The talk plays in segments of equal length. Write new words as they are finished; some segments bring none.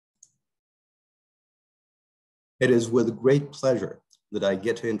It is with great pleasure that I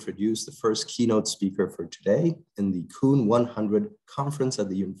get to introduce the first keynote speaker for today in the Kuhn 100 conference at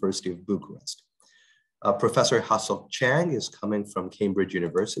the University of Bucharest. Professor Hasok Chang is coming from Cambridge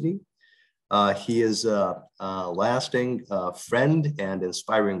University. He is a lasting friend and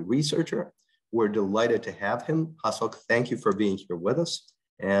inspiring researcher. We're delighted to have him. Hasok, thank you for being here with us.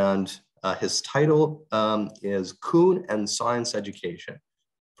 And his title is Kuhn and Science Education.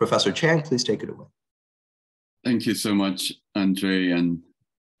 Professor Chang, please take it away. Thank you so much, Andre, and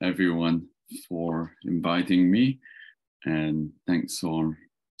everyone for inviting me. And thanks to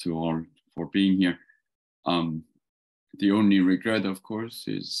all for being here. The only regret, of course,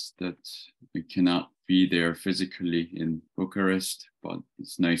 is that I cannot be there physically in Bucharest, but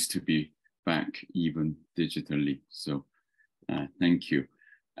it's nice to be back even digitally. So thank you.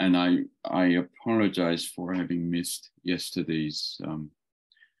 And I apologize for having missed yesterday's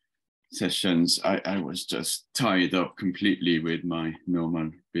sessions. I was just tied up completely with my normal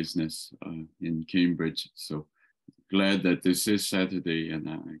business in Cambridge. So glad that this is Saturday and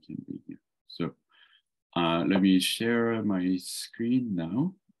I can be here. So let me share my screen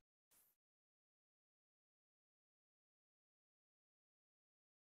now.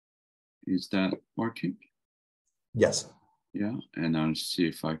 Is that working? Yes. Yeah, and I'll see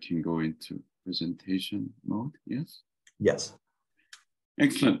if I can go into presentation mode. Yes? Yes.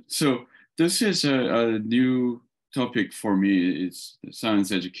 Excellent. So this is a new topic for me. It's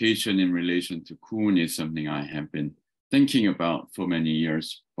science education in relation to Kuhn is something I have been thinking about for many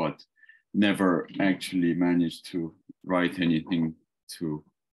years, but never actually managed to write anything to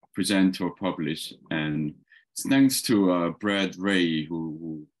present or publish. And it's thanks to Brad Ray,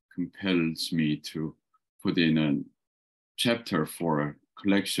 who compels me to put in a chapter for a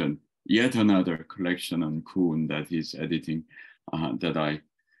collection, yet another collection on Kuhn that he's editing, that I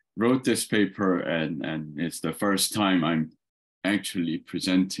wrote this paper, and it's the first time I'm actually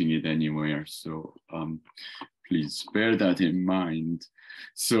presenting it anywhere. So please bear that in mind.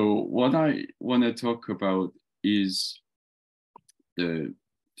 So what I want to talk about is the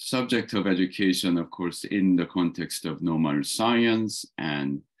subject of education, of course, in the context of normal science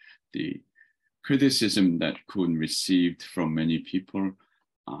and the criticism that Kuhn received from many people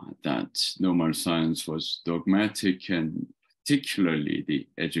that normal science was dogmatic, and particularly the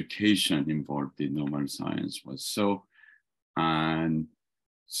education involved in normal science was so. And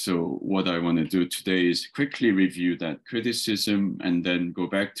so what I want to do today is quickly review that criticism and then go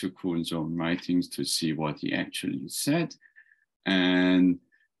back to Kuhn's own writings to see what he actually said. And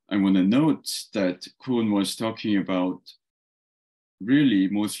I want to note that Kuhn was talking about really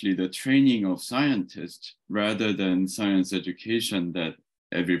mostly the training of scientists rather than science education that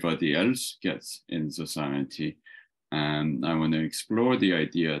everybody else gets in society. And I want to explore the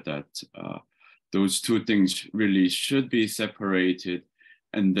idea that those two things really should be separated.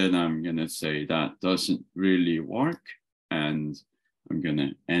 And then I'm going to say that doesn't really work. And I'm going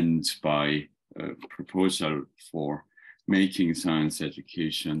to end by a proposal for making science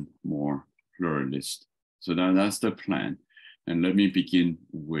education more pluralist. So that's the plan. And let me begin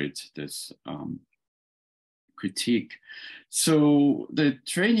with this critique. So the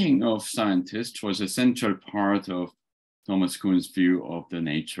training of scientists was a central part of Thomas Kuhn's view of the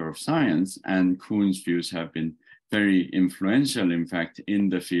nature of science, and Kuhn's views have been very influential, in fact, in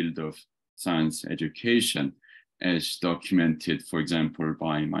the field of science education, as documented, for example,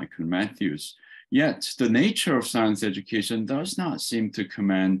 by Michael Matthews. Yet the nature of science education does not seem to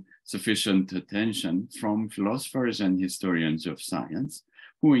command sufficient attention from philosophers and historians of science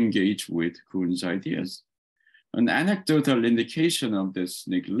who engage with Kuhn's ideas. An anecdotal indication of this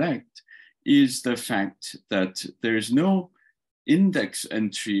neglect is the fact that there is no index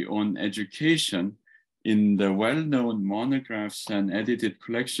entry on education in the well-known monographs and edited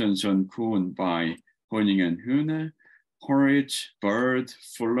collections on Kuhn by Honig and Hühne, Horridge, Bird,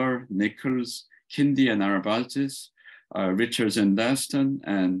 Fuller, Nichols, Kindi and Arabaltis, Richards and Daston,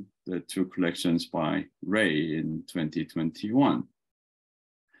 and the two collections by Ray in 2021.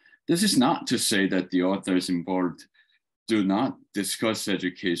 This is not to say that the authors involved do not discuss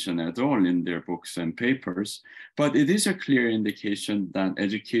education at all in their books and papers, but it is a clear indication that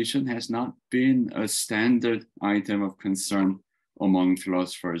education has not been a standard item of concern among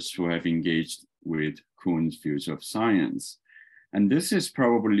philosophers who have engaged with Kuhn's views of science. And this is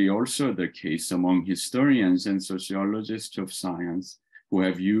probably also the case among historians and sociologists of science who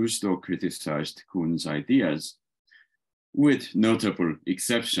have used or criticized Kuhn's ideas, with notable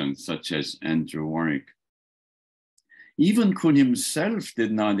exceptions such as Andrew Warwick. Even Kuhn himself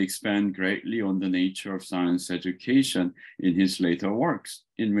did not expand greatly on the nature of science education in his later works,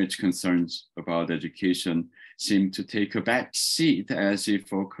 in which concerns about education seemed to take a back seat as he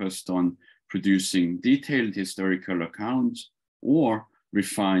focused on producing detailed historical accounts or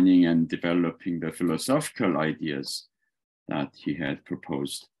refining and developing the philosophical ideas that he had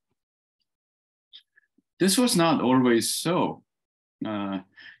proposed. This was not always so.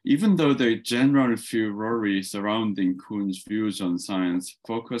 Even though the general furore surrounding Kuhn's views on science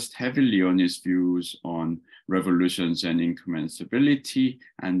focused heavily on his views on revolutions and incommensurability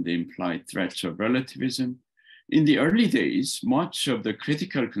and the implied threats of relativism, in the early days, much of the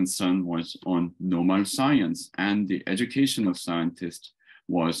critical concern was on normal science, and the education of scientists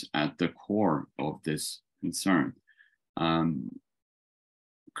was at the core of this concern.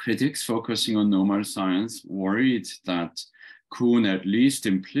 Critics focusing on normal science worried that Kuhn at least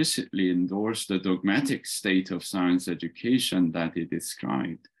implicitly endorsed the dogmatic state of science education that he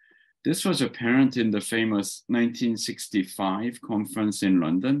described. This was apparent in the famous 1965 conference in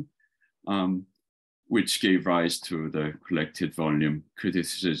London, which gave rise to the collected volume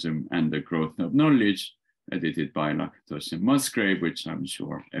Criticism and the Growth of Knowledge, edited by Lakatos and Musgrave, which I'm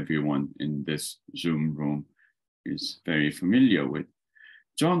sure everyone in this Zoom room is very familiar with.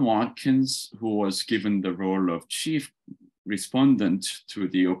 John Watkins, who was given the role of chief respondent to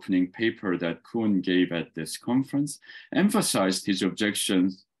the opening paper that Kuhn gave at this conference, emphasized his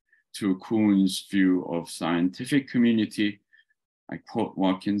objections to Kuhn's view of scientific community, I quote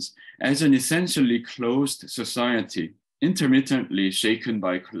Watkins, as an essentially closed society, intermittently shaken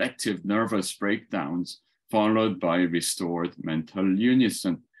by collective nervous breakdowns, followed by restored mental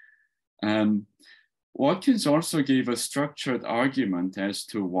unison. Watkins also gave a structured argument as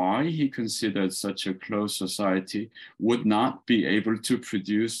to why he considered such a closed society would not be able to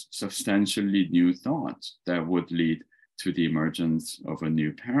produce substantially new thoughts that would lead to the emergence of a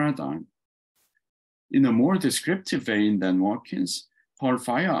new paradigm. In a more descriptive vein than Watkins, Paul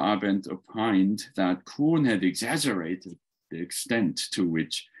Feyerabend opined that Kuhn had exaggerated the extent to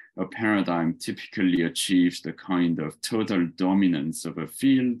which a paradigm typically achieves the kind of total dominance of a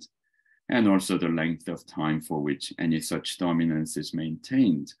field, and also the length of time for which any such dominance is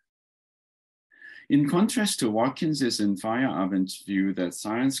maintained. In contrast to Watkins's and Feyerabend's view that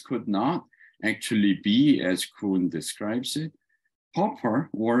science could not actually be as Kuhn describes it, Popper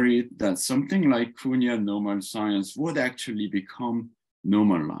worried that something like Kuhnian normal science would actually become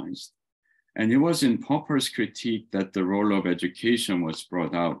normalized. And it was in Popper's critique that the role of education was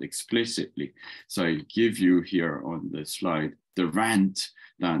brought out explicitly. So I give you here on the slide the rant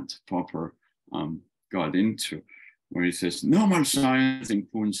that Popper got into, where he says, normal science in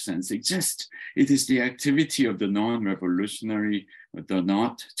Kuhn's sense exists. It is the activity of the non-revolutionary, the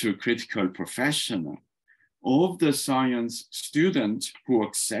not too critical professional, of the science student who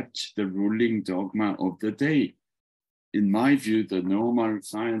accept the ruling dogma of the day. In my view, the normal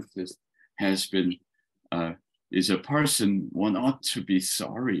scientist has been, is a person one ought to be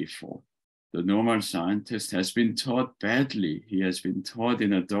sorry for. The normal scientist has been taught badly. He has been taught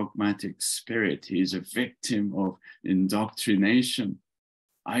in a dogmatic spirit. He is a victim of indoctrination.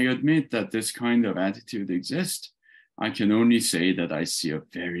 I admit that this kind of attitude exists. I can only say that I see a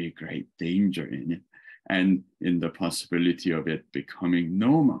very great danger in it and in the possibility of it becoming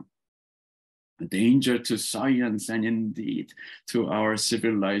normal. A danger to science and indeed to our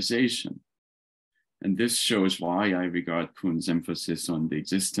civilization. And this shows why I regard Kuhn's emphasis on the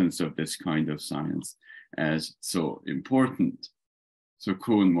existence of this kind of science as so important. So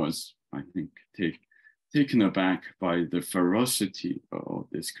Kuhn was, I think, taken aback by the ferocity of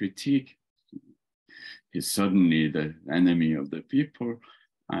this critique. He's suddenly the enemy of the people.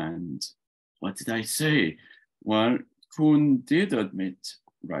 And what did I say? Well, Kuhn did admit,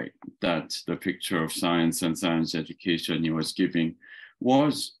 right, that the picture of science and science education he was giving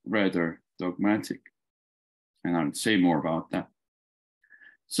was rather dogmatic. And I'll say more about that.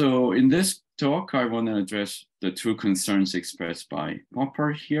 So in this talk, I want to address the two concerns expressed by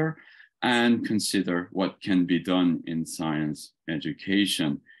Popper here and consider what can be done in science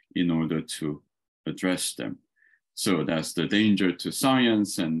education in order to address them. So that's the danger to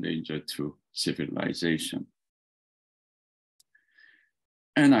science and danger to civilization.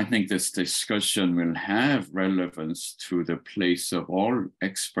 And I think this discussion will have relevance to the place of all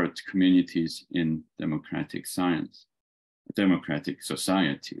expert communities in democratic science, democratic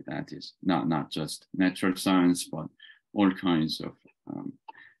society, that is, not just natural science, but all kinds of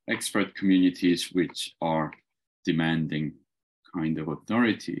expert communities which are demanding kind of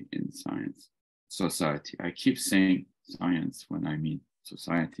authority in science, society. I keep saying science when I mean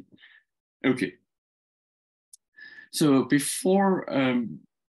society. Okay. So before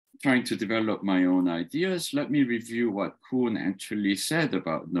trying to develop my own ideas, let me review what Kuhn actually said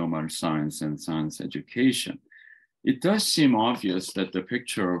about normal science and science education. It does seem obvious that the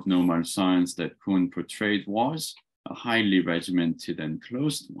picture of normal science that Kuhn portrayed was a highly regimented and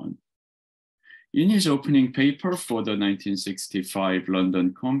closed one. In his opening paper for the 1965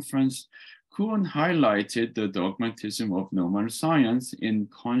 London conference, Kuhn highlighted the dogmatism of normal science in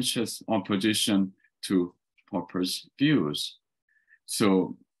conscious opposition to Popper's views.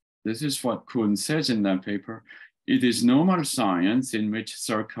 So this is what Kuhn says in that paper. It is normal science in which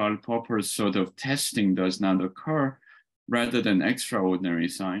Sir Karl Popper's sort of testing does not occur, rather than extraordinary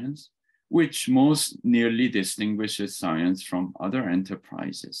science, which most nearly distinguishes science from other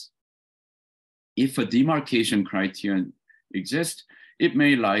enterprises. If a demarcation criterion exists, it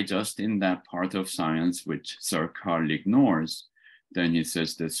may lie just in that part of science which Sir Karl ignores. Then he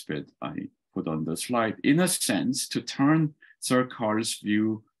says this bit I put on the slide. In a sense, to turn Sir Karl's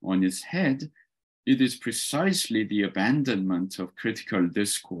view on its head, it is precisely the abandonment of critical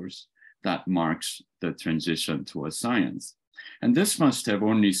discourse that marks the transition to a science. And this must have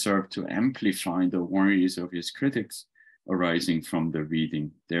only served to amplify the worries of his critics arising from their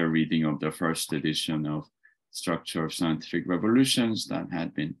reading of the first edition of Structure of Scientific Revolutions that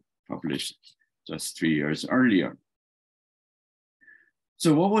had been published just 3 years earlier.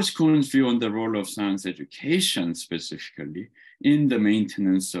 So what was Kuhn's view on the role of science education specifically in the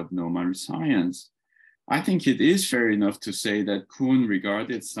maintenance of normal science? I think it is fair enough to say that Kuhn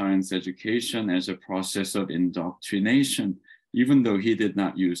regarded science education as a process of indoctrination, even though he did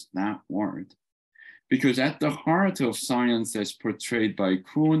not use that word. Because at the heart of science as portrayed by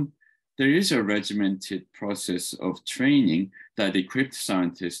Kuhn, there is a regimented process of training that equipped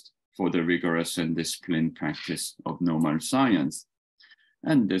scientists for the rigorous and disciplined practice of normal science.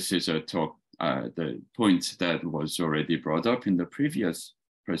 And this is the point that was already brought up in the previous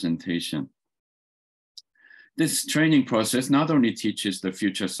presentation. This training process not only teaches the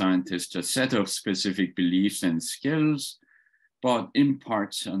future scientist a set of specific beliefs and skills, but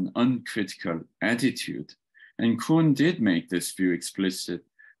imparts an uncritical attitude. And Kuhn did make this view explicit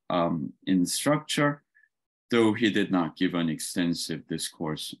in Structure, though he did not give an extensive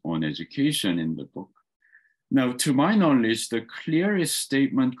discourse on education in the book. Now, to my knowledge, the clearest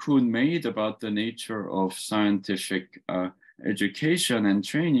statement Kuhn made about the nature of scientific education and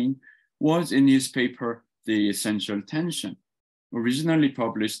training was in his paper, The Essential Tension, originally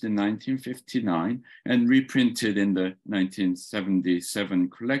published in 1959 and reprinted in the 1977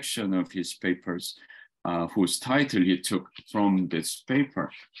 collection of his papers, whose title he took from this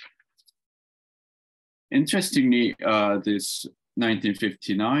paper. Interestingly, this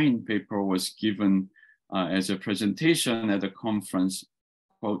 1959 paper was given as a presentation at a conference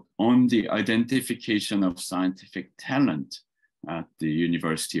quote, on the identification of scientific talent at the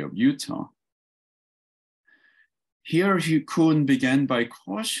University of Utah. Here, Kuhn began by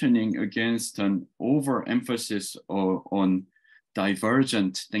cautioning against an overemphasis on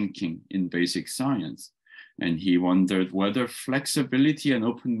divergent thinking in basic science. And he wondered whether flexibility and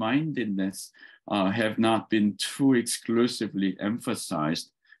open-mindedness have not been too exclusively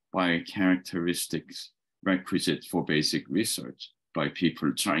emphasized by characteristics requisite for basic research by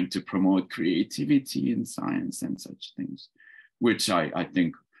people trying to promote creativity in science and such things, which I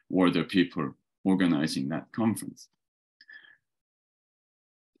think were the people organizing that conference.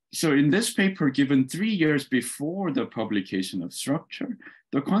 So in this paper, given 3 years before the publication of Structure,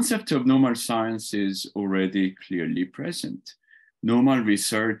 the concept of normal science is already clearly present. Normal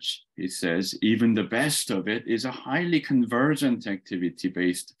research, he says, even the best of it, is a highly convergent activity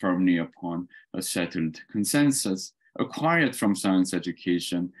based firmly upon a settled consensus acquired from science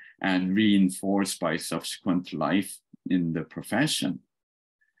education and reinforced by subsequent life in the profession.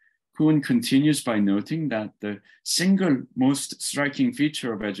 Kuhn continues by noting that the single most striking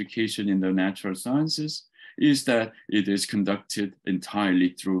feature of education in the natural sciences is that it is conducted entirely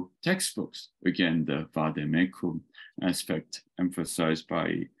through textbooks. Again, the vademecum aspect emphasized by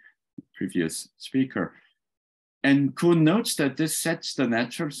the previous speaker. And Kuhn notes that this sets the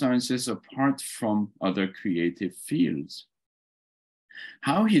natural sciences apart from other creative fields.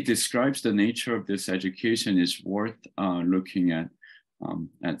 How he describes the nature of this education is worth looking at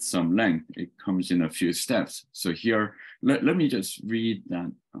some length. It comes in a few steps. So here, let me just read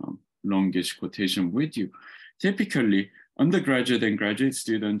that longish quotation with you. Typically, undergraduate and graduate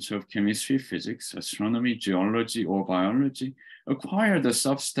students of chemistry, physics, astronomy, geology, or biology acquire the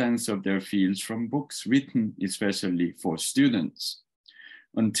substance of their fields from books written especially for students.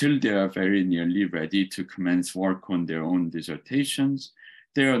 Until they are very nearly ready to commence work on their own dissertations,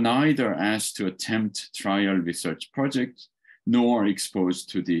 they are neither asked to attempt trial research projects nor exposed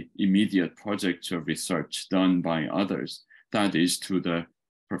to the immediate projects of research done by others, that is, to the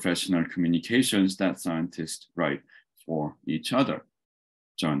professional communications that scientists write for each other,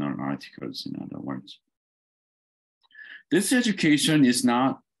 journal articles, in other words. This education is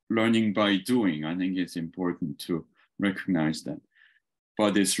not learning by doing. I think it's important to recognize that.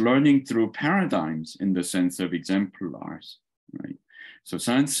 But it's learning through paradigms in the sense of exemplars, right? So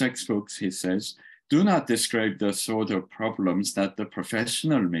science textbooks, he says, do not describe the sort of problems that the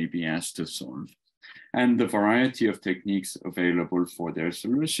professional may be asked to solve and the variety of techniques available for their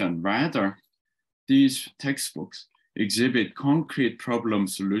solution. Rather, these textbooks exhibit concrete problem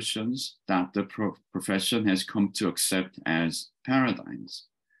solutions that the profession has come to accept as paradigms.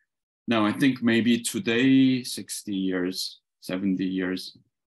 Now, I think maybe today, 60 years, 70 years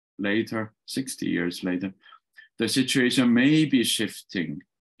later, 60 years later, the situation may be shifting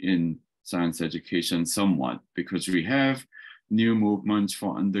in science education somewhat because we have new movements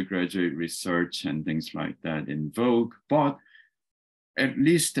for undergraduate research and things like that in vogue. But at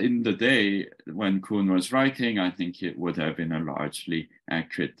least in the day when Kuhn was writing, I think it would have been a largely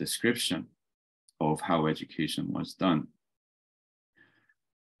accurate description of how education was done.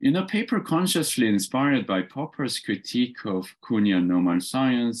 In a paper consciously inspired by Popper's critique of Kuhnian normal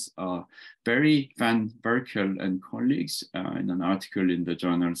science, Barry van Berkel and colleagues, in an article in the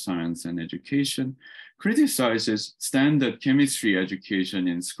journal Science and Education, criticizes standard chemistry education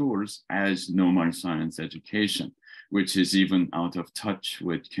in schools as normal science education, which is even out of touch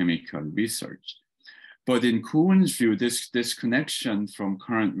with chemical research. But in Kuhn's view, this disconnection from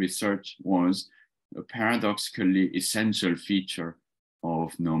current research was a paradoxically essential feature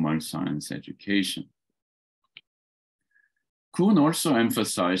of normal science education. Kuhn also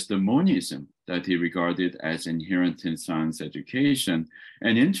emphasized the monism that he regarded as inherent in science education.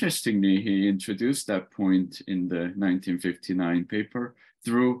 And interestingly, he introduced that point in the 1959 paper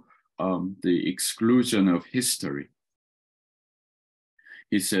through the exclusion of history.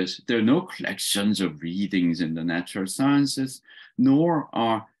 He says, there are no collections of readings in the natural sciences, nor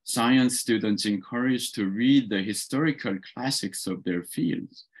are science students encouraged to read the historical classics of their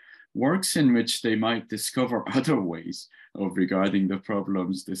fields, works in which they might discover other ways of regarding the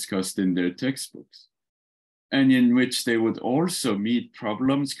problems discussed in their textbooks, and in which they would also meet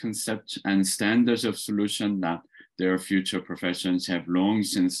problems, concepts, and standards of solution that their future professions have long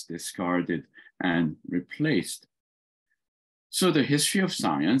since discarded and replaced. So the history of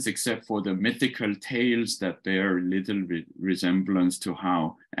science, except for the mythical tales that bear little resemblance to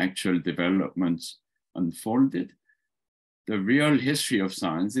how actual developments unfolded, the real history of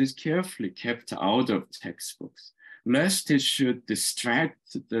science is carefully kept out of textbooks, lest it should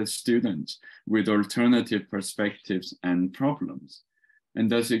distract the students with alternative perspectives and problems. And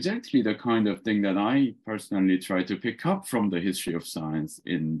that's exactly the kind of thing that I personally try to pick up from the history of science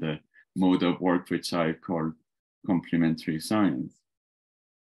in the mode of work which I call complementary science.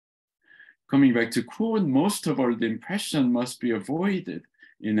 Coming back to Kuhn, most of all, the impression must be avoided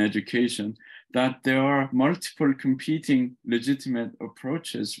in education that there are multiple competing legitimate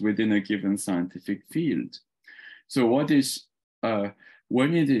approaches within a given scientific field. So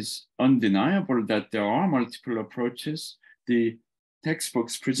when it is undeniable that there are multiple approaches, the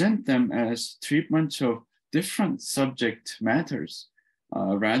textbooks present them as treatments of different subject matters,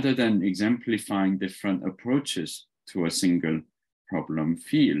 rather than exemplifying different approaches to a single problem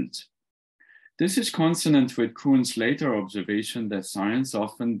field. This is consonant with Kuhn's later observation that science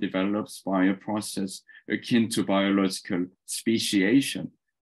often develops by a process akin to biological speciation,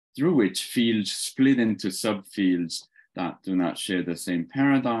 through which fields split into subfields that do not share the same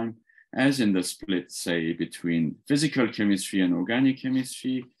paradigm, as in the split, say, between physical chemistry and organic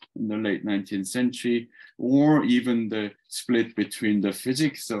chemistry in the late 19th century, or even the split between the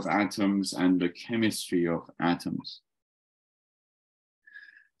physics of atoms and the chemistry of atoms.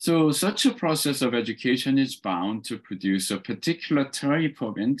 So such a process of education is bound to produce a particular type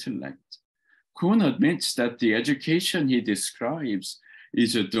of intellect. Kuhn admits that the education he describes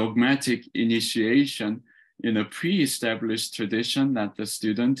is a dogmatic initiation in a pre-established tradition that the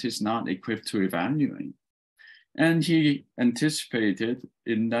student is not equipped to evaluate. And he anticipated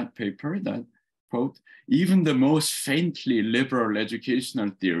in that paper that, quote, even the most faintly liberal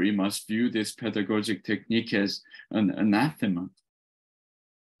educational theory must view this pedagogic technique as an anathema.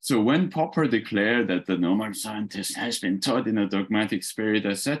 So when Popper declared that the normal scientist has been taught in a dogmatic spirit,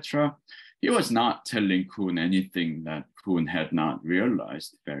 etc., he was not telling Kuhn anything that Kuhn had not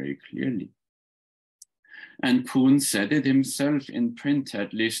realized very clearly. And Kuhn said it himself in print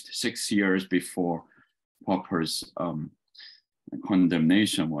at least 6 years before Popper's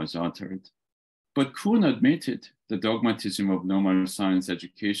condemnation was uttered. But Kuhn admitted the dogmatism of normal science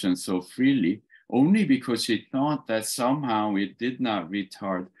education so freely only because he thought that somehow it did not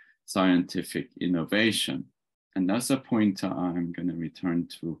retard scientific innovation. And that's a point I'm going to return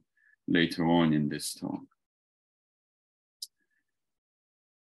to later on in this talk.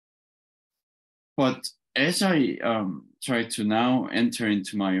 But as I try to now enter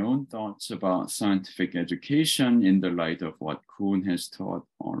into my own thoughts about scientific education in the light of what Kuhn has taught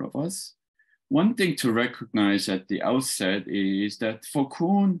all of us, one thing to recognize at the outset is that for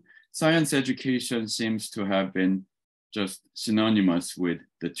Kuhn, science education seems to have been just synonymous with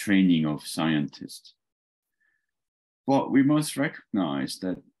the training of scientists. But we must recognize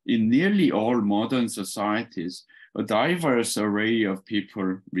that in nearly all modern societies, a diverse array of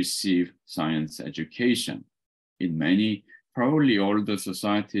people receive science education. In many, probably all the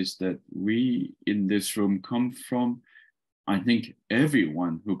societies that we in this room come from, I think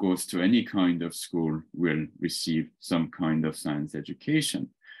everyone who goes to any kind of school will receive some kind of science education.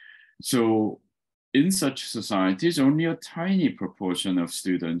 So in such societies, only a tiny proportion of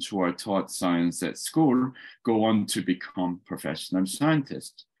students who are taught science at school go on to become professional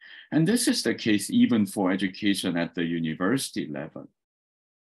scientists. And this is the case even for education at the university level.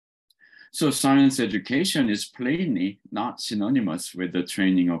 So science education is plainly not synonymous with the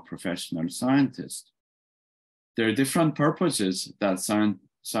training of professional scientists. There are different purposes that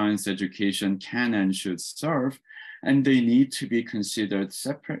science education can and should serve, and they need to be considered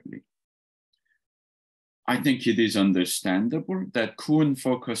separately. I think it is understandable that Kuhn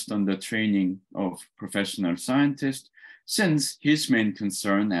focused on the training of professional scientists, since his main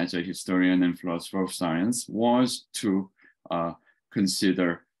concern as a historian and philosopher of science was to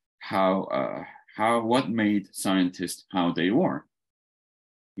consider what made scientists how they were.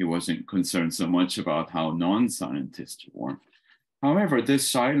 He wasn't concerned so much about how non-scientists were. However, this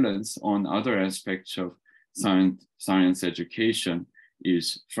silence on other aspects of science education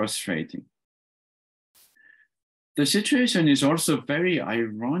is frustrating. The situation is also very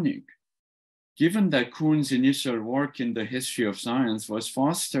ironic, given that Kuhn's initial work in the history of science was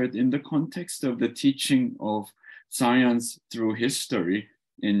fostered in the context of the teaching of science through history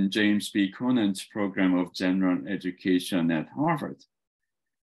in James B. Conant's program of general education at Harvard.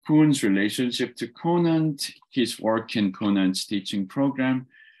 Kuhn's relationship to Conant, his work in Conant's teaching program,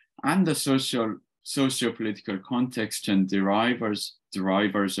 and the socio-political context and derivers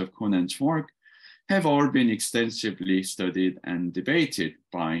of Conant's work have all been extensively studied and debated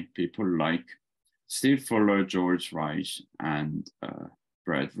by people like Steve Fuller, George Reich, and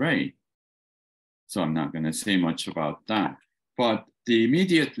Brad Ray. So I'm not going to say much about that. But the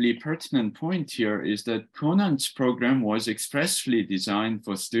immediately pertinent point here is that Conant's program was expressly designed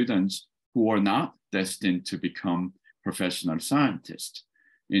for students who are not destined to become professional scientists.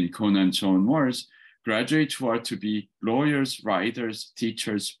 In Conant's own words, graduates who are to be lawyers, writers,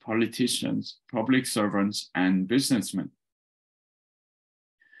 teachers, politicians, public servants, and businessmen.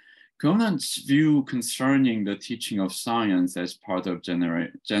 Conant's view concerning the teaching of science as part of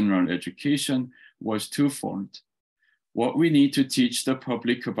general education was twofold. What we need to teach the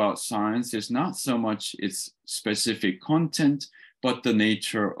public about science is not so much its specific content, but the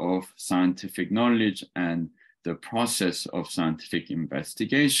nature of scientific knowledge and the process of scientific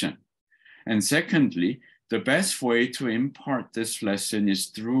investigation. And secondly, the best way to impart this lesson is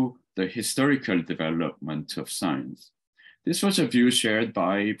through the historical development of science. This was a view shared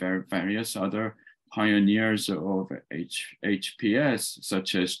by various other pioneers of HPS,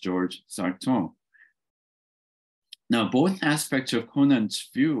 such as George Sarton. Now, both aspects of Conant's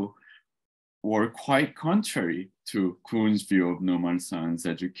view were quite contrary to Kuhn's view of normal science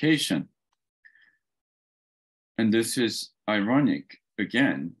education. And this is ironic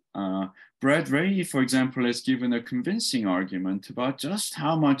again. Brad Ray, for example, has given a convincing argument about just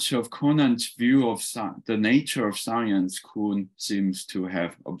how much of Conant's view of the nature of science Kuhn seems to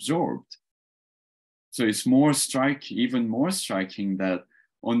have absorbed. So it's even more striking that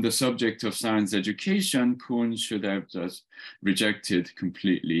on the subject of science education, Kuhn should have just rejected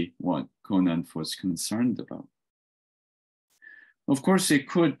completely what Conant was concerned about. Of course, it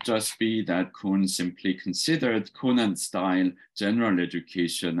could just be that Kuhn simply considered Conant-style general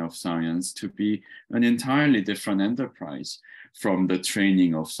education of science to be an entirely different enterprise from the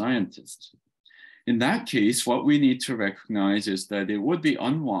training of scientists. In that case, what we need to recognize is that it would be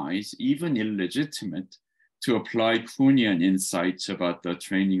unwise, even illegitimate, to apply Kuhnian insights about the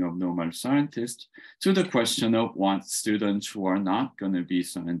training of normal scientists to the question of what students who are not going to be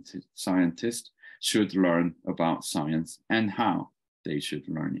scientists should learn about science and how they should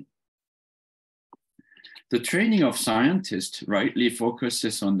learn it. The training of scientists rightly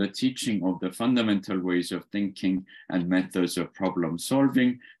focuses on the teaching of the fundamental ways of thinking and methods of problem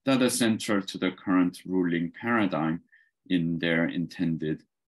solving that are central to the current ruling paradigm in their intended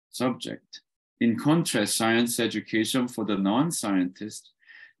subject. In contrast, science education for the non-scientist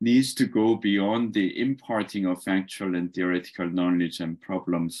needs to go beyond the imparting of factual and theoretical knowledge and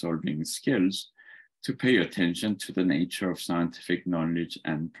problem-solving skills to pay attention to the nature of scientific knowledge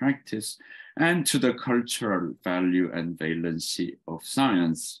and practice and to the cultural value and valency of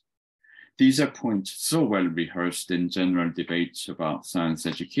science. These are points so well rehearsed in general debates about science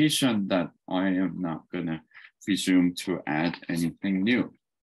education that I am not going to presume to add anything new.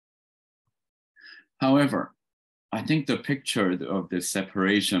 However, I think the picture of the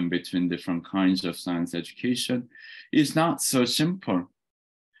separation between different kinds of science education is not so simple,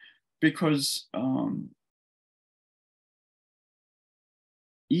 because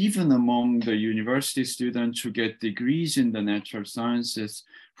even among the university students who get degrees in the natural sciences,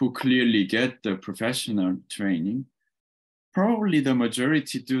 who clearly get the professional training, probably the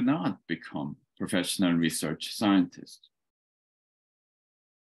majority do not become professional research scientists.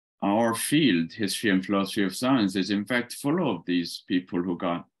 Our field, history and philosophy of science, is in fact full of these people who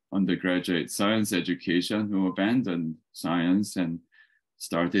got undergraduate science education, who abandoned science and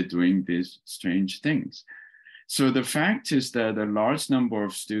started doing these strange things. So the fact is that a large number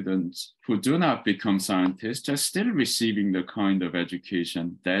of students who do not become scientists are still receiving the kind of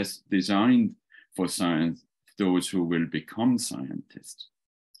education that's designed for science, those who will become scientists.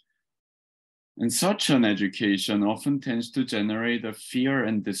 And such an education often tends to generate a fear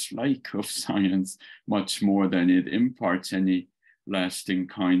and dislike of science much more than it imparts any lasting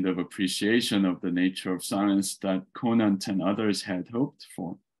kind of appreciation of the nature of science that Kuhn and others had hoped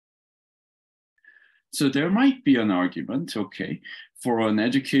for. So there might be an argument, okay, for an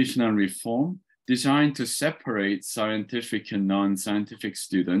educational reform designed to separate scientific and non-scientific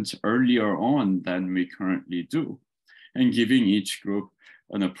students earlier on than we currently do, and giving each group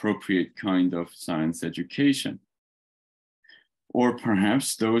an appropriate kind of science education. Or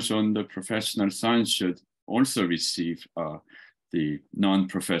perhaps those on the professional science should also receive the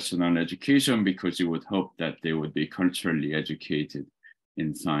non-professional education, because you would hope that they would be culturally educated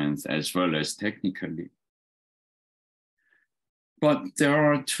in science as well as technically. But there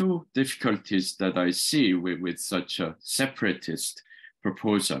are two difficulties that I see with such a separatist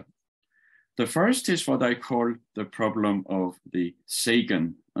proposal. The first is what I call the problem of the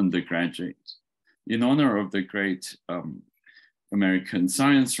Sagan undergraduate. In honor of the great American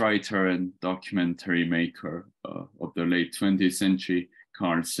science writer and documentary maker of the late 20th century,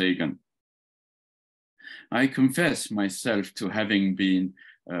 Carl Sagan. I confess myself to having been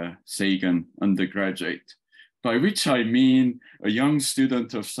a Sagan undergraduate, by which I mean a young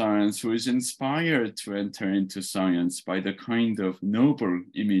student of science who is inspired to enter into science by the kind of noble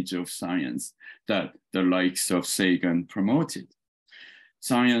image of science that the likes of Sagan promoted.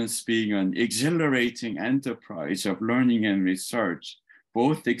 Science being an exhilarating enterprise of learning and research,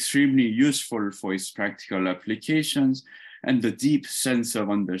 both extremely useful for its practical applications and the deep sense of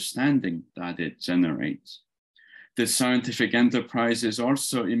understanding that it generates. The scientific enterprise is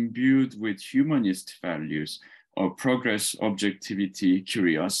also imbued with humanist values of progress, objectivity,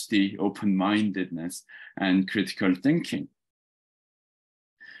 curiosity, open-mindedness, and critical thinking.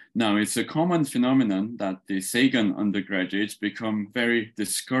 Now, it's a common phenomenon that the Sagan undergraduates become very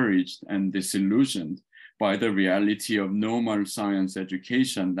discouraged and disillusioned by the reality of normal science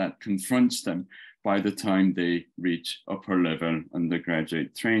education that confronts them by the time they reach upper-level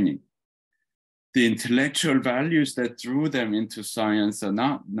undergraduate training. The intellectual values that drew them into science are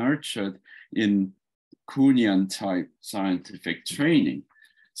not nurtured in Kuhnian-type scientific training.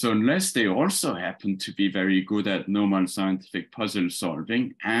 So unless they also happen to be very good at normal scientific puzzle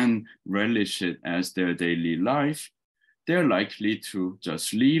solving and relish it as their daily life, they're likely to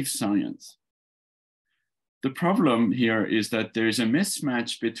just leave science. The problem here is that there is a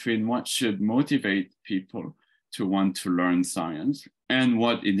mismatch between what should motivate people to want to learn science and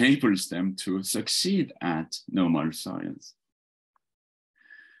what enables them to succeed at normal science.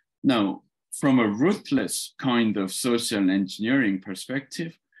 Now, from a ruthless kind of social engineering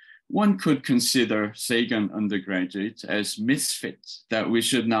perspective, one could consider Sagan undergraduates as misfits that we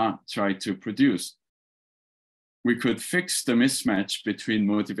should not try to produce. We could fix the mismatch between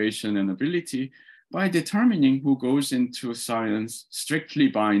motivation and ability by determining who goes into science strictly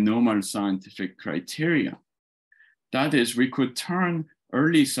by normal scientific criteria. That is, we could turn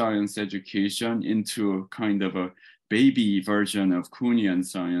early science education into a kind of a baby version of Kuhnian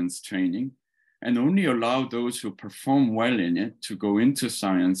science training, and only allow those who perform well in it to go into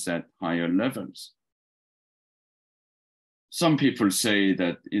science at higher levels. some people say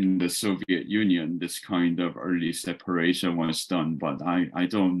that in the Soviet Union, this kind of early separation was done, but I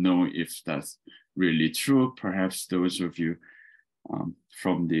don't know if that's really true. Perhaps those of you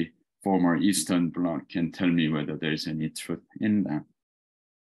from the former Eastern Bloc can tell me whether there's any truth in that.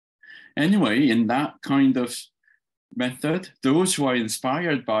 Anyway, in that kind of method, those who are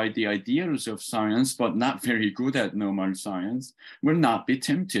inspired by the ideals of science but not very good at normal science will not be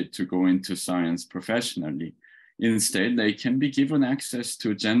tempted to go into science professionally. Instead, they can be given access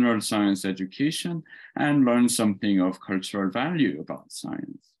to general science education and learn something of cultural value about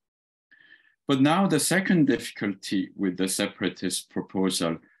science. But now the second difficulty with the separatist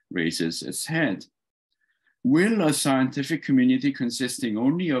proposal raises its head. Will a scientific community consisting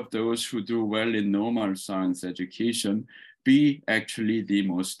only of those who do well in normal science education be actually the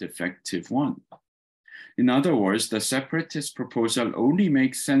most effective one? In other words, the separatist proposal only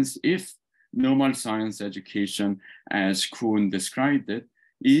makes sense if normal science education, as Kuhn described it,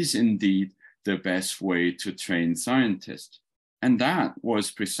 is indeed the best way to train scientists. And that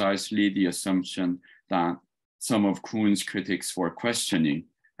was precisely the assumption that some of Kuhn's critics were questioning,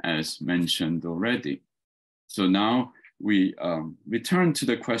 as mentioned already. So now we return to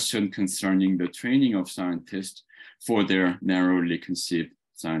the question concerning the training of scientists for their narrowly conceived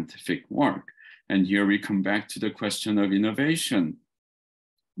scientific work. And here we come back to the question of innovation,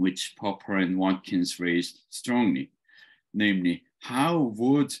 which Popper and Watkins raised strongly. Namely, how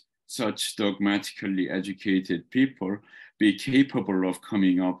would such dogmatically educated people be capable of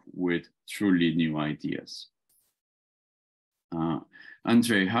coming up with truly new ideas?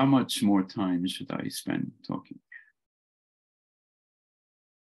 Andre, how much more time should I spend talking?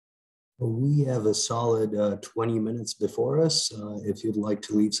 We have a solid 20 minutes before us. If you'd like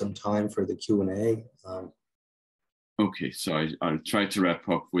to leave some time for the Q&A. Okay, so I'll try to wrap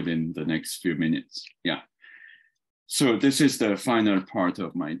up within the next few minutes. Yeah. So this is the final part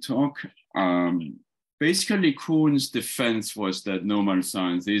of my talk. Basically, Kuhn's defense was that normal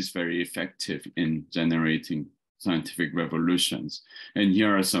science is very effective in generating scientific revolutions. And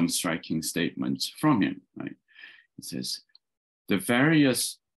here are some striking statements from him, right? He says, the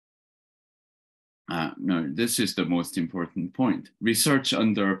various, this is the most important point. Research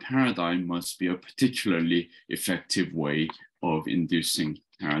under a paradigm must be a particularly effective way of inducing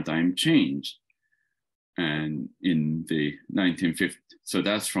paradigm change. And in the 1950s, so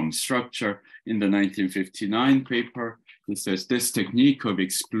that's from Structure. In the 1959 paper, he says, this technique of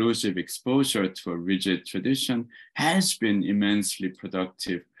exclusive exposure to a rigid tradition has been immensely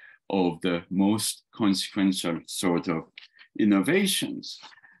productive of the most consequential sort of innovations.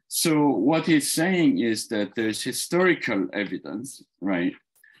 So what he's saying is that there's historical evidence, right,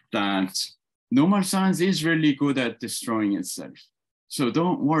 that normal science is really good at destroying itself. So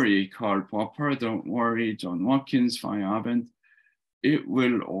don't worry, Karl Popper, don't worry, John Watkins, Feyerabend, it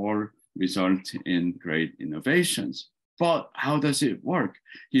will all result in great innovations. But how does it work?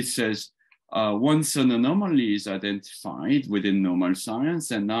 He says, once an anomaly is identified within normal science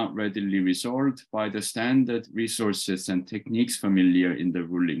and not readily resolved by the standard resources and techniques familiar in the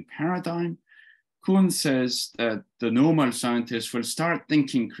ruling paradigm, Kuhn says that the normal scientists will start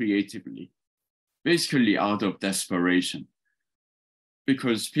thinking creatively, basically out of desperation,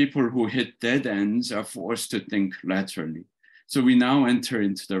 because people who hit dead ends are forced to think laterally. So we now enter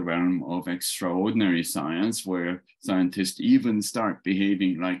into the realm of extraordinary science, where scientists even start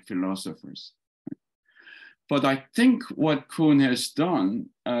behaving like philosophers. But I think what Kuhn has done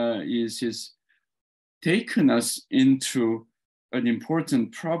is he's taken us into an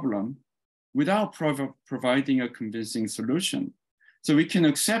important problem without providing a convincing solution. So we can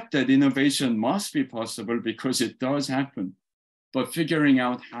accept that innovation must be possible because it does happen. But figuring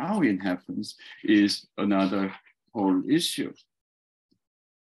out how it happens is another whole issue.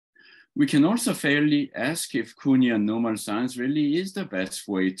 We can also fairly ask if Kuhnian normal science really is the best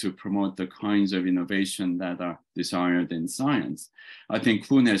way to promote the kinds of innovation that are desired in science. I think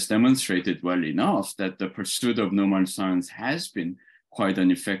Kuhn has demonstrated well enough that the pursuit of normal science has been quite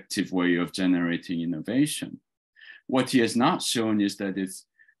an effective way of generating innovation. What he has not shown is that it's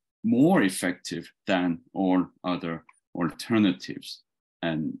more effective than all other alternatives.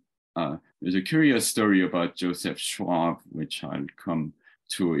 And there's a curious story about Joseph Schwab, which I'll come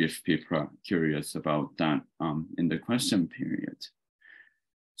to if people are curious about that in the question period.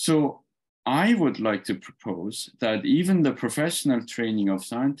 So I would like to propose that even the professional training of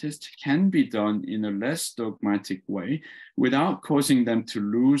scientists can be done in a less dogmatic way without causing them to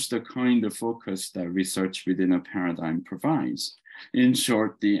lose the kind of focus that research within a paradigm provides. In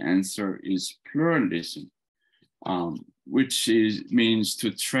short, the answer is pluralism, which means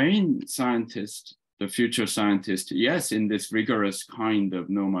to train scientists the future scientist, yes, in this rigorous kind of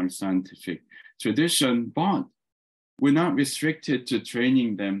normal scientific tradition, but we're not restricted to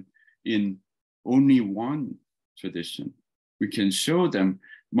training them in only one tradition. We can show them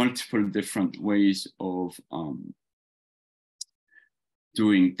multiple different ways of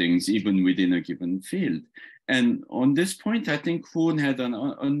doing things, even within a given field. And on this point, I think Kuhn had an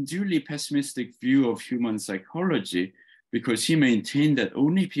unduly pessimistic view of human psychology, because he maintained that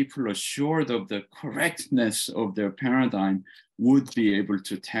only people assured of the correctness of their paradigm would be able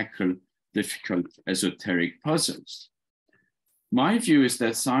to tackle difficult esoteric puzzles. My view is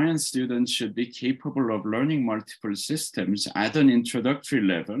that science students should be capable of learning multiple systems at an introductory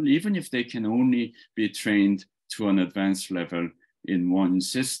level, even if they can only be trained to an advanced level in one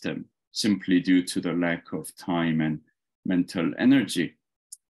system, simply due to the lack of time and mental energy.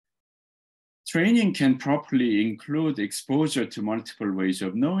 Training can properly include exposure to multiple ways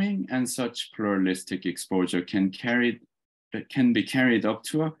of knowing, and such pluralistic exposure can be carried up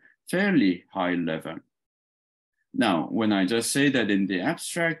to a fairly high level. Now, when I just say that in the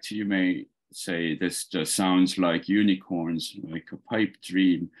abstract, you may say this just sounds like unicorns, like a pipe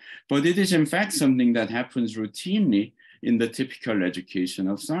dream, but it is in fact something that happens routinely in the typical education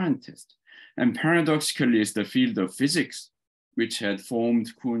of scientists. And paradoxically, is the field of physics, which had formed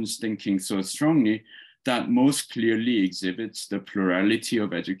Kuhn's thinking so strongly, that most clearly exhibits the plurality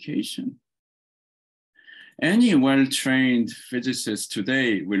of education. Any well-trained physicist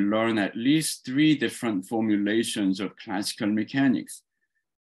today will learn at least 3 different formulations of classical mechanics.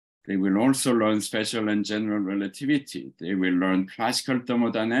 They will also learn special and general relativity. They will learn classical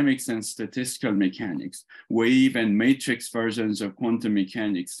thermodynamics and statistical mechanics, wave and matrix versions of quantum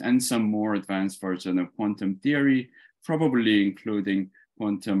mechanics, and some more advanced version of quantum theory, probably including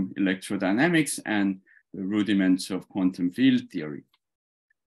quantum electrodynamics and the rudiments of quantum field theory.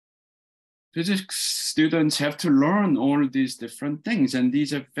 Physics students have to learn all these different things, and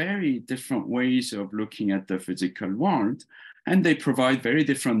these are very different ways of looking at the physical world, and they provide very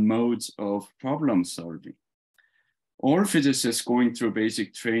different modes of problem solving. All physicists going through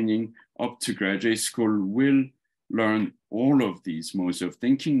basic training up to graduate school will learn all of these modes of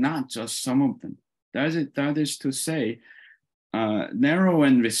thinking, not just some of them. That is to say, narrow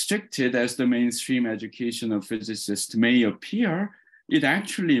and restricted as the mainstream education of physicists may appear, it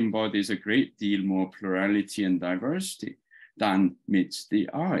actually embodies a great deal more plurality and diversity than meets the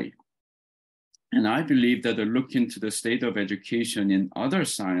eye. And I believe that a look into the state of education in other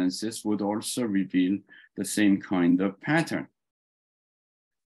sciences would also reveal the same kind of pattern.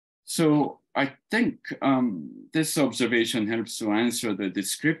 So I think this observation helps to answer the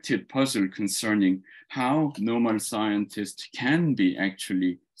descriptive puzzle concerning how normal scientists can be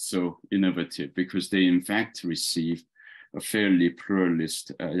actually so innovative, because they in fact receive a fairly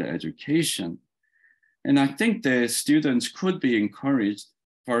pluralist education. And I think the students could be encouraged,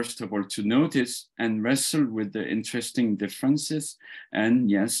 first of all, to notice and wrestle with the interesting differences and,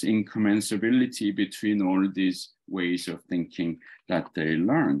 yes, incommensurability between all these ways of thinking that they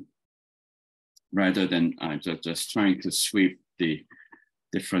learn, rather than just trying to sweep the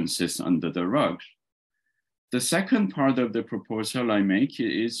differences under the rug. The second part of the proposal I make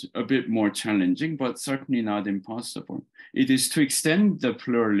is a bit more challenging, but certainly not impossible. It is to extend the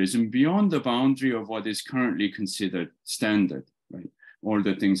pluralism beyond the boundary of what is currently considered standard, right? All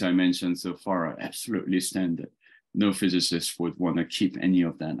the things I mentioned so far are absolutely standard. No physicist would want to keep any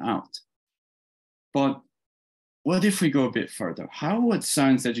of that out. But what if we go a bit further? How would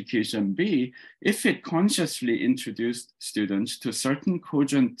science education be if it consciously introduced students to certain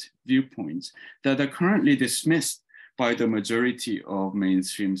cogent viewpoints that are currently dismissed by the majority of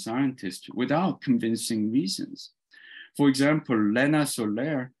mainstream scientists without convincing reasons? For example, Lena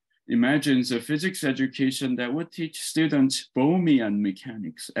Soler imagines a physics education that would teach students Bohmian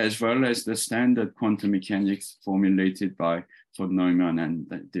mechanics, as well as the standard quantum mechanics formulated by von Neumann and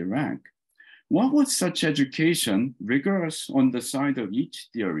Dirac. What would such education, rigorous on the side of each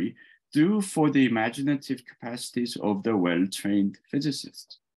theory, do for the imaginative capacities of the well-trained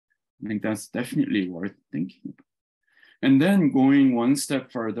physicists? I think that's definitely worth thinking about. And then going one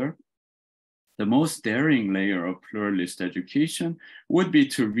step further, the most daring layer of pluralist education would be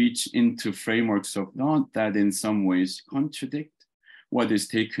to reach into frameworks of thought that in some ways contradict what is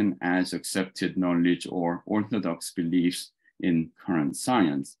taken as accepted knowledge or orthodox beliefs in current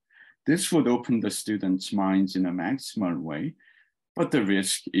science. This would open the students' minds in a maximal way, but the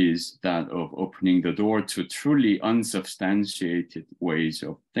risk is that of opening the door to truly unsubstantiated ways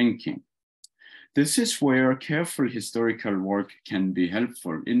of thinking. This is where careful historical work can be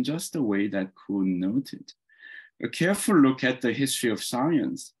helpful in just the way that Kuhn noted. A careful look at the history of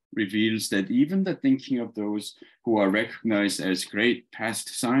science reveals that even the thinking of those who are recognized as great past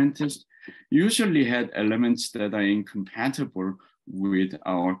scientists usually had elements that are incompatible with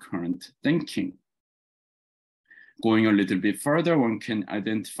our current thinking. Going a little bit further, one can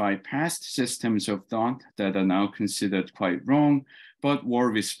identify past systems of thought that are now considered quite wrong, but were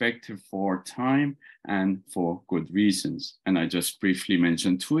respected for time and for good reasons. And I just briefly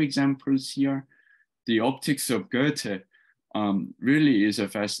mentioned two examples here. The optics of Goethe really is a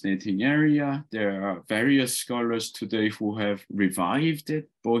fascinating area. There are various scholars today who have revived it,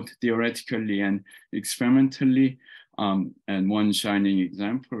 both theoretically and experimentally. And one shining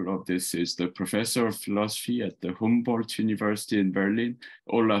example of this is the professor of philosophy at the Humboldt University in Berlin,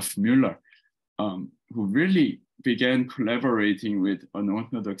 Olaf Müller, who really began collaborating with an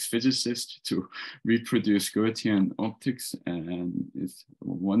orthodox physicist to reproduce Goethean optics, and it's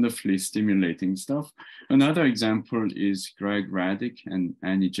wonderfully stimulating stuff. Another example is Greg Raddick and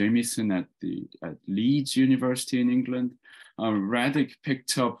Annie Jamieson at Leeds University in England. Raddick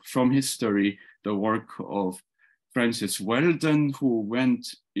picked up from history the work of Francis Weldon, who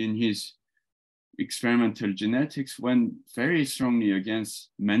went in his experimental genetics, went very strongly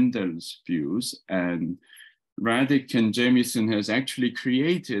against Mendel's views, and Raddick and Jamieson has actually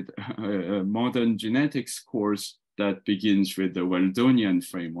created a modern genetics course that begins with the Weldonian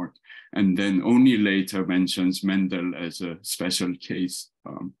framework, and then only later mentions Mendel as a special case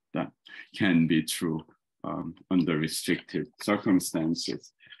that can be true under restricted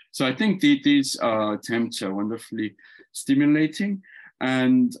circumstances. So I think these attempts are wonderfully stimulating.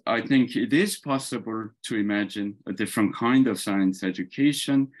 And I think it is possible to imagine a different kind of science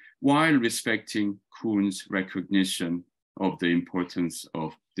education while respecting Kuhn's recognition of the importance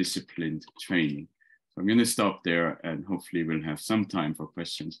of disciplined training. So I'm going to stop there, and hopefully we'll have some time for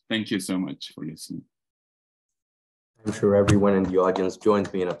questions. Thank you so much for listening. I'm sure everyone in the audience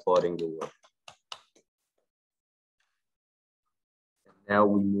joins me in applauding your work. Now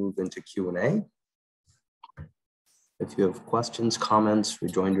we move into Q&A. If you have questions, comments,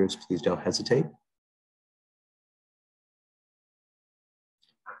 rejoinders, please don't hesitate.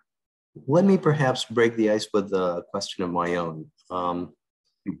 Let me perhaps break the ice with a question of my own.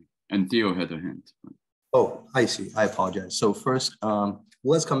 And Theo had a hand. Oh, I see. I apologize. So first,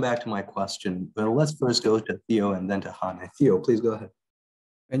 let's come back to my question. But let's first go to Theo and then to Hannah. Theo, please go ahead.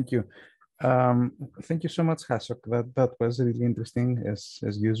 Thank you. Thank you so much, Hasok. That was really interesting,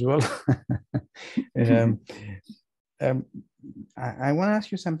 as usual. I want to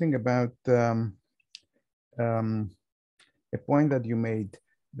ask you something about a point that you made,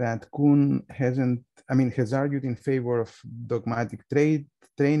 that Kuhn has argued in favor of dogmatic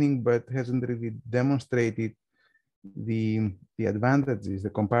training, but hasn't really demonstrated the advantages,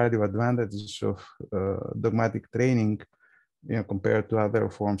 the comparative advantages of dogmatic training, compared to other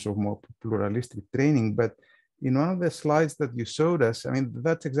forms of more pluralistic training. But in one of the slides that you showed us,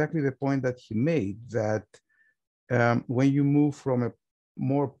 that's exactly the point that he made, that when you move from a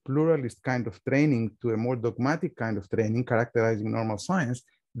more pluralist kind of training to a more dogmatic kind of training characterizing normal science,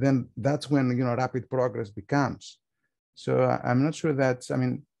 then that's when rapid progress becomes. So I'm not sure that's,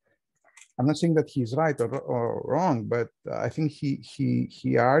 I'm not saying that he's right or wrong, but I think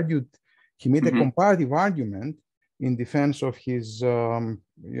he argued, he made a comparative argument in defense of his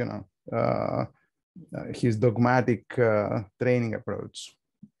his dogmatic training approach.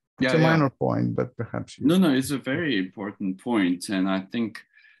 It's a minor point, but perhaps you... No, it's a very important point. And I think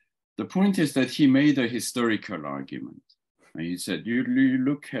the point is that he made a historical argument. And he said, you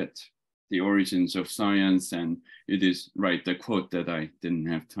look at the origins of science, and it is, right, the quote that I didn't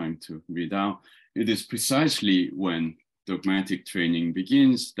have time to read out, it is precisely when dogmatic training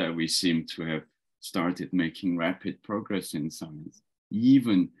begins that we seem to have started making rapid progress in science,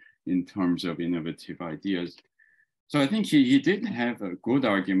 even in terms of innovative ideas. So I think he did have a good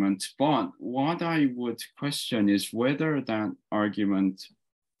argument, but what I would question is whether that argument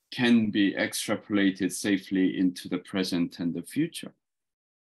can be extrapolated safely into the present and the future.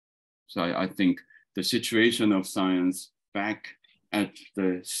 So I think the situation of science back at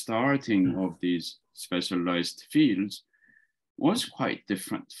the starting of these specialized fields was quite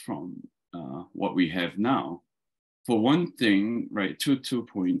different from what we have now. For one thing, right, two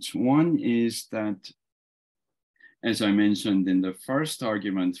points. One is that, as I mentioned in the first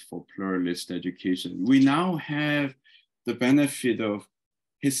argument for pluralist education, we now have the benefit of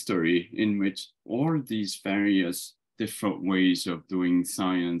history in which all these various different ways of doing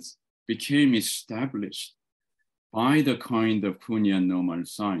science became established by the kind of Kuhnian normal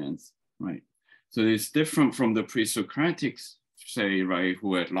science, right? So it's different from the pre-Socratics, say, right,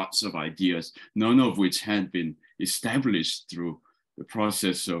 who had lots of ideas, none of which had been established through the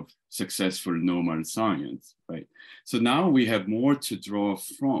process of successful normal science, right? So now we have more to draw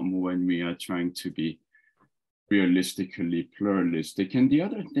from when we are trying to be realistically pluralistic. And the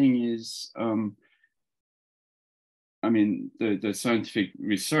other thing is, I mean, the scientific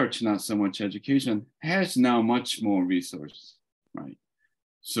research, not so much education, has now much more resources, right?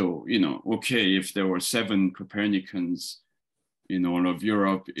 So, you know, okay, if there were 7 Copernicans in all of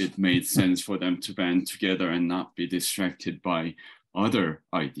Europe, it made sense for them to band together and not be distracted by other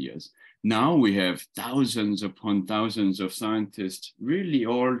ideas. Now we have thousands upon thousands of scientists really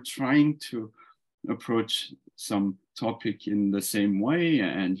all trying to approach some topic in the same way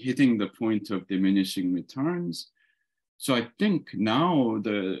and hitting the point of diminishing returns. So I think now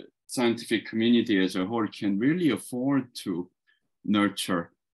the scientific community as a whole can really afford to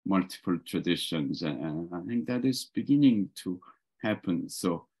nurture multiple traditions. And I think that is beginning to happen.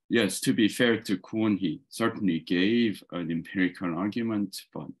 So yes, to be fair to Kuhn, he certainly gave an empirical argument,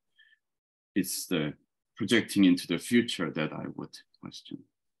 but it's the projecting into the future that I would question.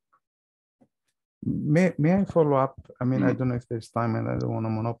 May I follow up? I mean, I don't know if there's time and I don't want to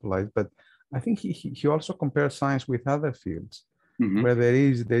monopolize, but I think he also compares science with other fields where there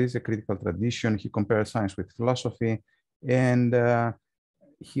is a critical tradition. He compares science with philosophy, and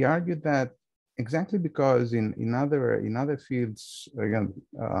he argued that exactly because in other fields, again,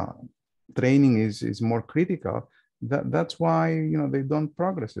 training is more critical. That's why, you know, they don't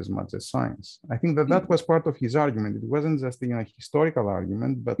progress as much as science. I think that was part of his argument. It wasn't just, you know, a historical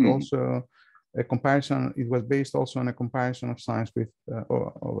argument, but also a comparison. It was based also on a comparison of science with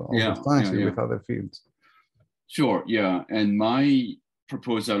with other fields. Sure, yeah, and my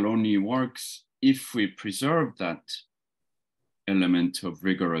proposal only works if we preserve that element of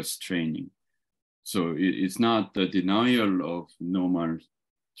rigorous training. So it's not the denial of normal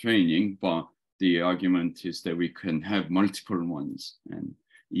training, but the argument is that we can have multiple ones, and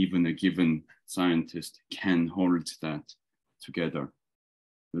even a given scientist can hold that together.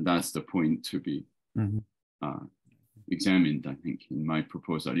 So that's the point to be examined, I think, in my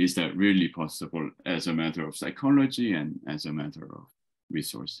proposal. Is that really possible as a matter of psychology and as a matter of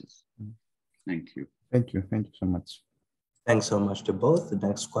resources? Thank you. Thank you. Thank you so much. Thanks so much to both. The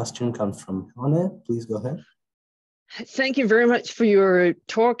next question comes from Hanne. Please go ahead. Thank you very much for your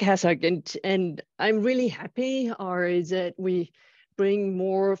talk, Hasok. And I'm really happy that we bring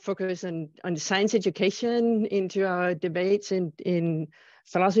more focus on science education into our debates in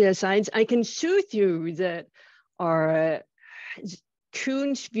philosophy of science. I can soothe you that our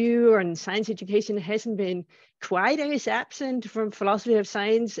Kuhn's view on science education hasn't been quite as absent from philosophy of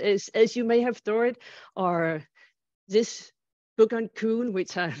science as you may have thought, or this book on Kuhn,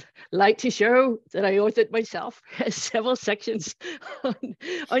 which I like to show that I authored myself, has several sections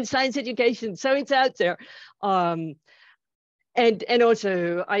on science education. So it's out there. And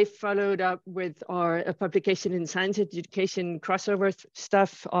also I followed up with a publication in science education crossover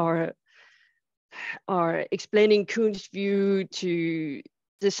stuff, or explaining Kuhn's view to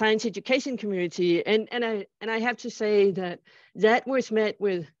the science education community. And I have to say that was met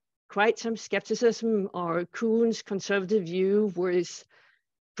with quite some skepticism, or Kuhn's conservative view was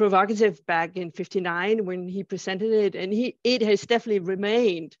provocative back in '59 when he presented it, and it has definitely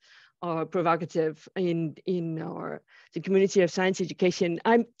remained provocative in the community of science education.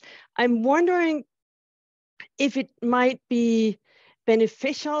 I'm wondering if it might be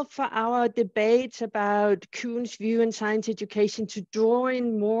beneficial for our debates about Kuhn's view in science education to draw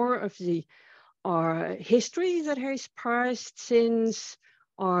in more of the history that has passed since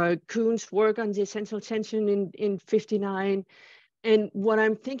Kuhn's work on the essential tension in '59. And what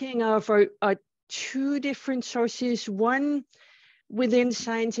I'm thinking of are 2 different sources. One, within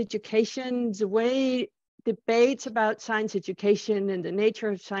science education, the way debates about science education and the nature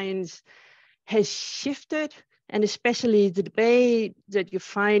of science has shifted, and especially the debate that you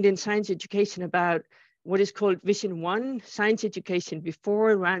find in science education about what is called Vision 1, science education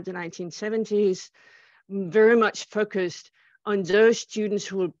before around the 1970s, very much focused on those students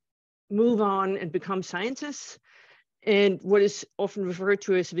who will move on and become scientists. And what is often referred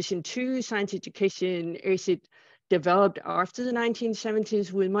to as Vision 2, science education, as it developed after the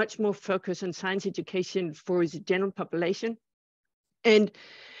 1970s, with much more focus on science education for the general population. And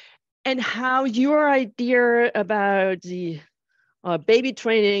how your idea about the baby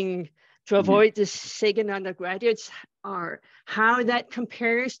training to avoid the second undergraduates, are how that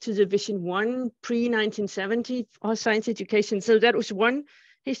compares to the Vision 1 pre-1970 science education. So that was one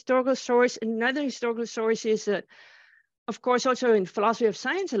historical source. Another historical source is that, of course, also in philosophy of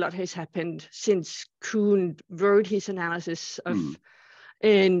science, a lot has happened since Kuhn wrote his analysis of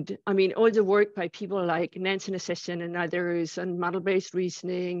And I mean, all the work by people like Nansen Assession and others on model-based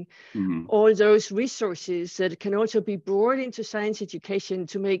reasoning, all those resources that can also be brought into science education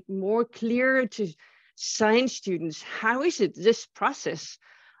to make more clear to science students, how is it this process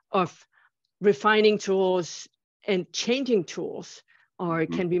of refining tools and changing tools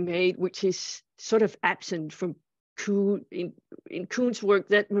can be made, which is sort of absent from Kuhn, in Kuhn's work.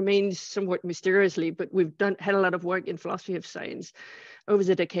 That remains somewhat mysteriously, but we've had a lot of work in philosophy of science over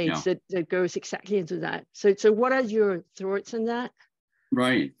the decades that goes exactly into that. So what are your thoughts on that?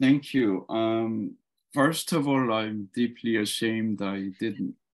 Right, thank you. First of all, I'm deeply ashamed I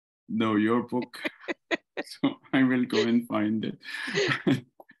didn't know your book, so I will go and find it.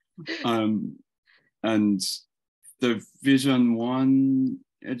 And the Vision 1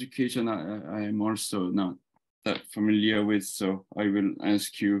 education, I am also not that familiar with, so I will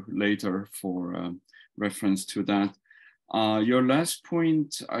ask you later for reference to that. Your last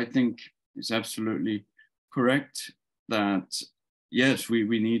point, I think, is absolutely correct, that yes,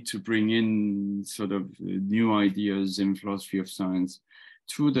 we need to bring in sort of new ideas in philosophy of science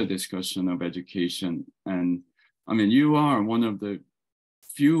to the discussion of education. And I mean, you are one of the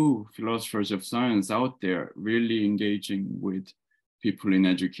few philosophers of science out there really engaging with people in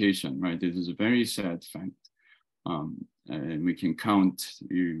education, right? This is a very sad fact. And we can count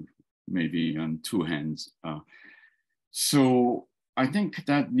you maybe on two hands. So I think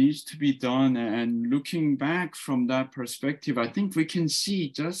that needs to be done. And looking back from that perspective, I think we can see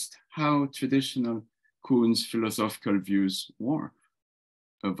just how traditional Kuhn's philosophical views were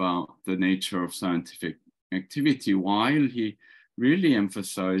about the nature of scientific activity, while he really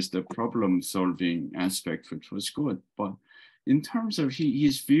emphasized the problem-solving aspect, which was good. But in terms of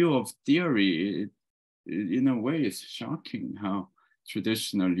his view of theory, in a way, it's shocking how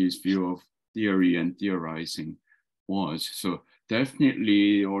traditional his view of theory and theorizing was. So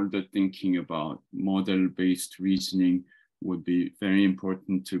definitely all the thinking about model-based reasoning would be very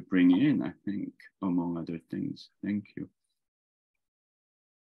important to bring in, I think, among other things. Thank you.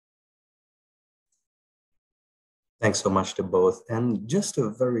 Thanks so much to both. And just a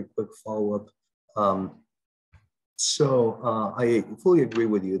very quick follow-up. I fully agree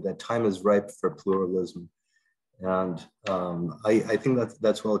with you that time is ripe for pluralism. And I think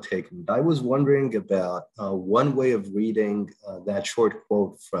that's well taken. I was wondering about one way of reading that short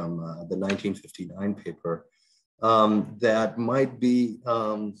quote from the 1959 paper that might be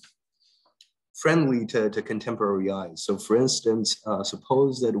friendly to contemporary eyes. So for instance,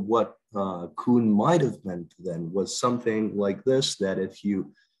 suppose that what Kuhn might have meant then was something like this, that if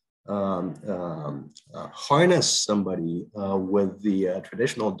you harness somebody with the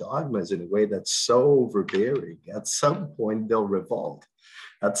traditional dogmas in a way that's so overbearing, at some point they'll revolt.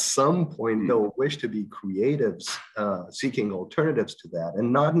 At some point they'll wish to be creatives, seeking alternatives to that,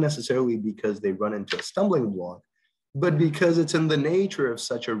 and not necessarily because they run into a stumbling block, but because it's in the nature of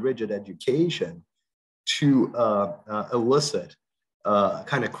such a rigid education to elicit a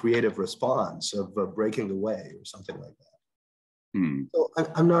kind of creative response of breaking away or something like that. So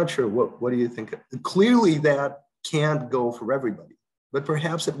I'm not sure, what do you think? Clearly that can't go for everybody, but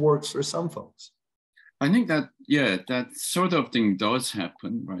perhaps it works for some folks. I think that, yeah, that sort of thing does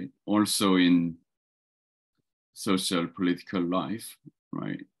happen, right? Also in social political life,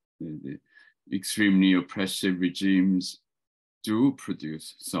 right? The extremely oppressive regimes do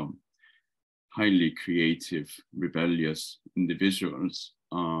produce some highly creative, rebellious individuals.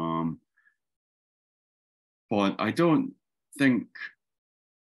 But I don't think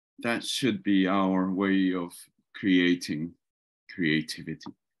that should be our way of creating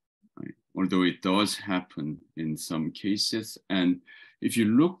creativity, right? Although it does happen in some cases. And if you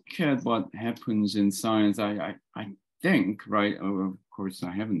look at what happens in science, I think, right, of course,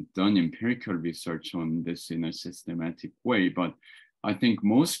 I haven't done empirical research on this in a systematic way, but I think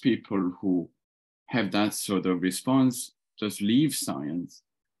most people who have that sort of response just leave science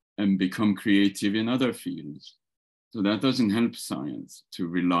and become creative in other fields. So that doesn't help science to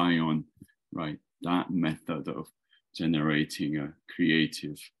rely on, right, that method of generating a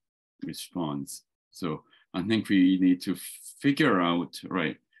creative response. So I think we need to figure out,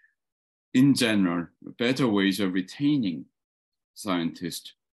 right, in general, better ways of retaining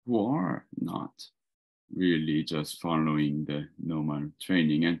scientists who are not really just following the normal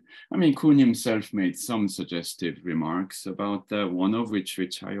training. And I mean, Kuhn himself made some suggestive remarks about that, one of which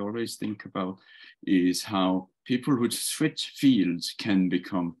I always think about is how people who switch fields can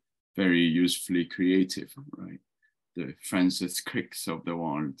become very usefully creative, right? The Francis Cricks of the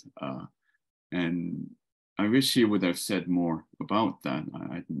world. And I wish he would have said more about that.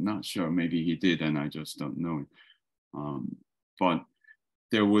 I'm not sure, maybe he did and I just don't know. But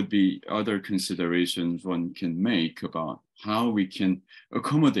there would be other considerations one can make about how we can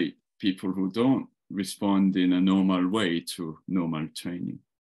accommodate people who don't respond in a normal way to normal training.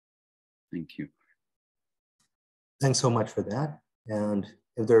 Thank you. Thanks so much for that. And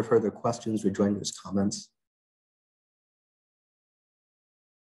if there are further questions, rejoinders, comments?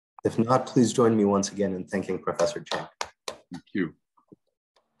 If not, please join me once again in thanking Professor Chang. Thank you.